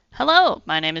Hello,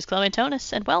 my name is Chloe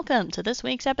Tonis, and welcome to this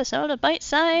week's episode of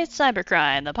Bite-Sized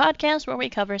Cybercrime, the podcast where we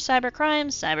cover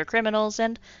cybercrimes, cybercriminals,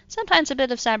 and sometimes a bit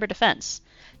of cyber defense.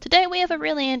 Today we have a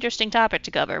really interesting topic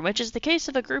to cover, which is the case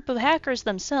of a group of hackers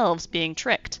themselves being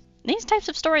tricked. These types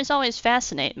of stories always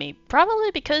fascinate me,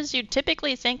 probably because you'd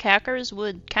typically think hackers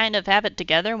would kind of have it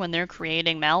together when they're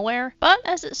creating malware, but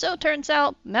as it so turns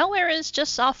out, malware is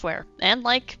just software, and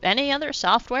like any other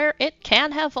software, it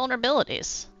can have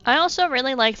vulnerabilities. I also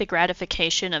really like the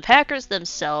gratification of hackers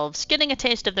themselves getting a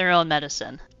taste of their own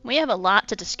medicine. We have a lot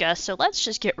to discuss, so let's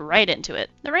just get right into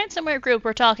it. The ransomware group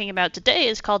we're talking about today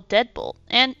is called Deadbolt,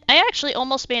 and I actually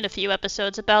almost made a few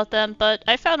episodes about them, but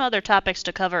I found other topics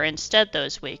to cover instead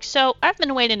those weeks, so I've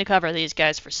been waiting to cover these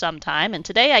guys for some time, and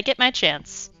today I get my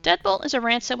chance. Deadbolt is a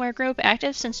ransomware group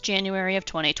active since January of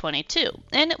 2022,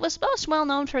 and it was most well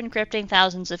known for encrypting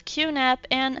thousands of QNAP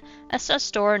and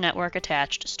SS-STOR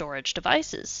network-attached storage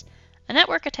devices. A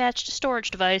network-attached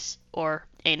storage device, or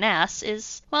a NAS,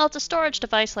 it's a storage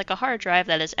device like a hard drive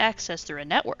that is accessed through a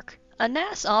network. A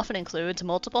NAS often includes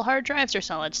multiple hard drives or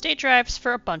solid-state drives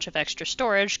for a bunch of extra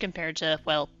storage compared to,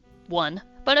 one.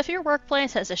 But if your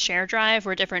workplace has a share drive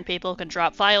where different people can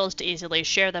drop files to easily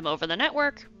share them over the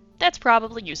network, that's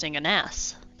probably using a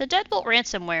NAS. The Deadbolt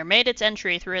ransomware made its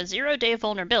entry through a zero-day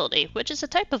vulnerability, which is a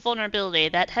type of vulnerability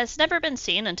that has never been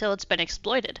seen until it's been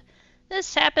exploited.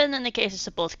 This happened in the cases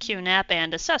of both QNAP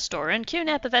and SS-STOR, and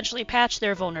QNAP eventually patched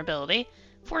their vulnerability,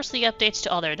 forced the updates to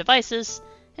all their devices,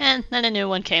 and then a new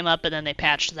one came up and then they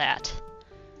patched that.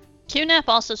 QNAP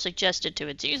also suggested to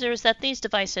its users that these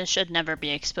devices should never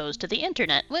be exposed to the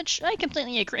internet, which I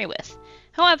completely agree with.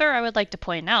 However, I would like to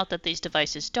point out that these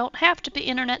devices don't have to be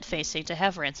internet-facing to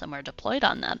have ransomware deployed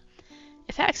on them.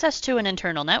 If access to an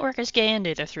internal network is gained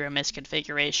either through a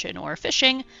misconfiguration or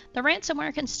phishing, the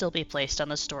ransomware can still be placed on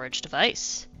the storage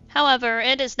device. However,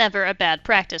 it is never a bad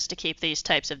practice to keep these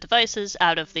types of devices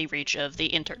out of the reach of the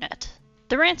internet.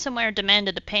 The ransomware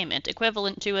demanded a payment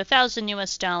equivalent to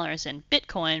 $1,000 in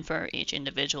Bitcoin for each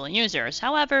individual users.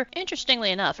 However,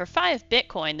 interestingly enough, for 5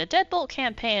 Bitcoin, the Deadbolt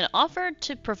campaign offered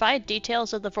to provide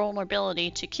details of the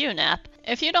vulnerability to QNAP.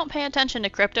 If you don't pay attention to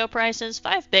crypto prices,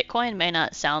 5 Bitcoin may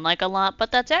not sound like a lot,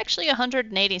 but that's actually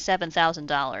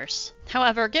 $187,000.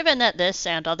 However, given that this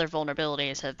and other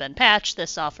vulnerabilities have been patched,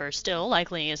 this offer still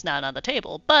likely is not on the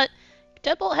table, but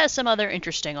Deadbolt has some other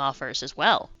interesting offers as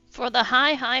well. For the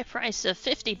high price of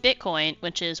 50 Bitcoin,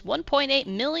 which is $1.8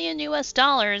 million,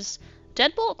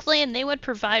 Deadbolt claimed they would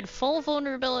provide full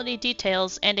vulnerability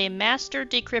details and a master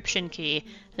decryption key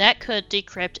that could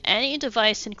decrypt any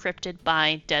device encrypted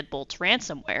by Deadbolt's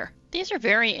ransomware. These are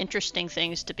very interesting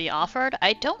things to be offered.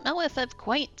 I don't know if I've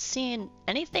quite seen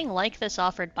anything like this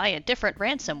offered by a different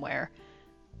ransomware.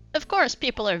 Of course,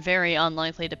 people are very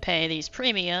unlikely to pay these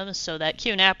premiums so that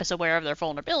QNAP is aware of their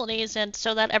vulnerabilities and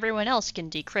so that everyone else can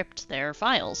decrypt their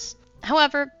files.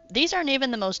 However, these aren't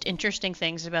even the most interesting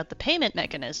things about the payment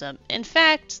mechanism. In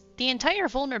fact, the entire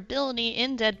vulnerability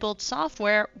in Deadbolt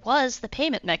software was the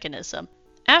payment mechanism.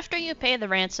 After you pay the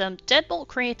ransom, Deadbolt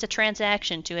creates a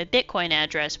transaction to a Bitcoin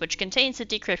address which contains the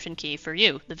decryption key for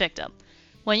you, the victim.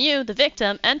 When you, the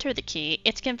victim, enter the key,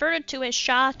 it's converted to a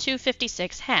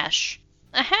SHA-256 hash.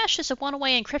 A hash is a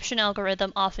one-way encryption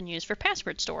algorithm often used for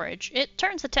password storage. It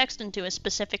turns the text into a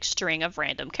specific string of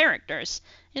random characters.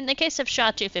 In the case of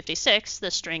SHA-256, the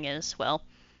string is,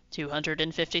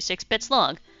 256 bits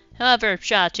long. However,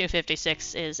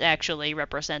 SHA-256 is actually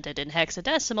represented in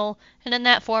hexadecimal, and in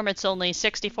that form it's only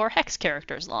 64 hex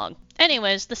characters long.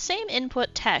 Anyways, the same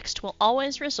input text will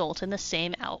always result in the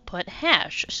same output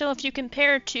hash, so if you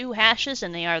compare two hashes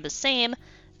and they are the same,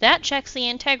 that checks the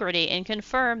integrity and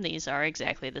confirm these are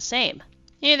exactly the same.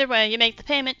 Either way, you make the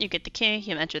payment, you get the key,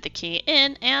 you enter the key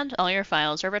in, and all your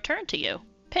files are returned to you.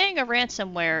 Paying a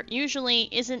ransomware usually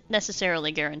isn't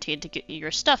necessarily guaranteed to get you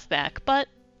your stuff back, but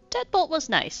Deadbolt was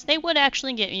nice. They would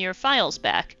actually get you your files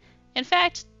back. In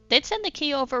fact, they'd send the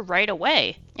key over right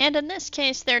away, and in this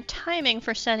case, their timing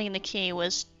for sending the key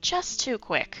was just too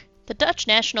quick. The Dutch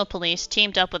National Police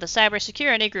teamed up with a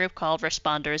cybersecurity group called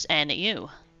Responders NU.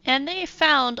 And they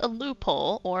found a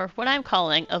loophole, or what I'm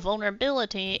calling a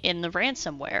vulnerability in the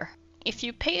ransomware. If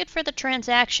you paid for the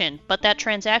transaction, but that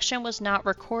transaction was not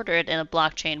recorded in a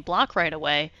blockchain block right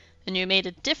away, and you made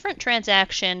a different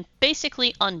transaction,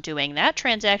 basically undoing that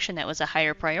transaction that was a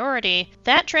higher priority,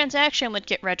 that transaction would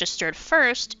get registered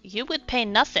first, you would pay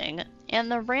nothing, and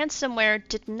the ransomware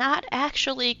did not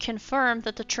actually confirm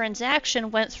that the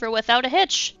transaction went through without a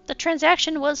hitch. The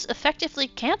transaction was effectively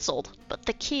canceled, but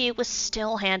the key was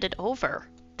still handed over.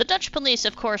 The Dutch police,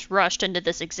 of course, rushed and did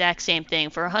this exact same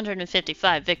thing for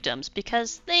 155 victims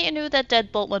because they knew that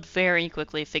Deadbolt would very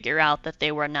quickly figure out that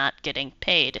they were not getting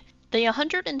paid. The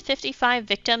 155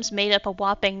 victims made up a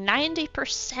whopping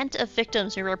 90% of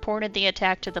victims who reported the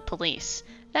attack to the police.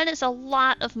 That is a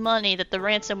lot of money that the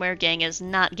ransomware gang is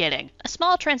not getting. A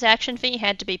small transaction fee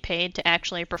had to be paid to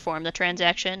actually perform the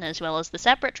transaction, as well as the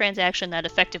separate transaction that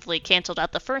effectively canceled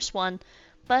out the first one,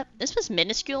 but this was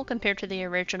minuscule compared to the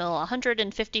original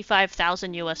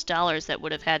 155,000 US dollars that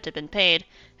would have had to been paid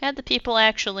had the people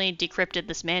actually decrypted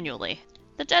this manually.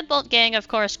 The Deadbolt gang, of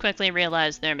course, quickly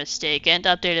realized their mistake and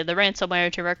updated the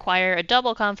ransomware to require a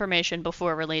double confirmation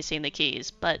before releasing the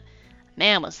keys, but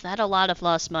man, was that a lot of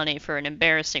lost money for an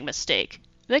embarrassing mistake.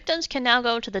 Victims can now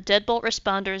go to the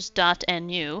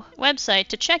deadboltresponders.nu website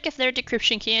to check if their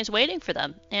decryption key is waiting for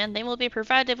them, and they will be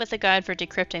provided with a guide for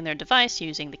decrypting their device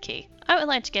using the key. I would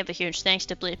like to give a huge thanks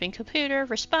to Bleeping Computer,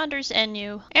 Responders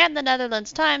NU, and the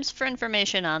Netherlands Times for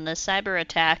information on this cyber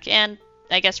attack and,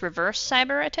 I guess, reverse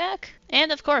cyber attack?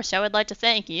 And of course, I would like to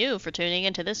thank you for tuning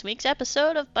into this week's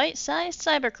episode of Bite-Sized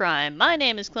Cybercrime. My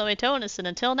name is Chloe Tonis, and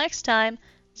until next time,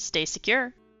 stay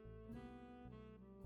secure.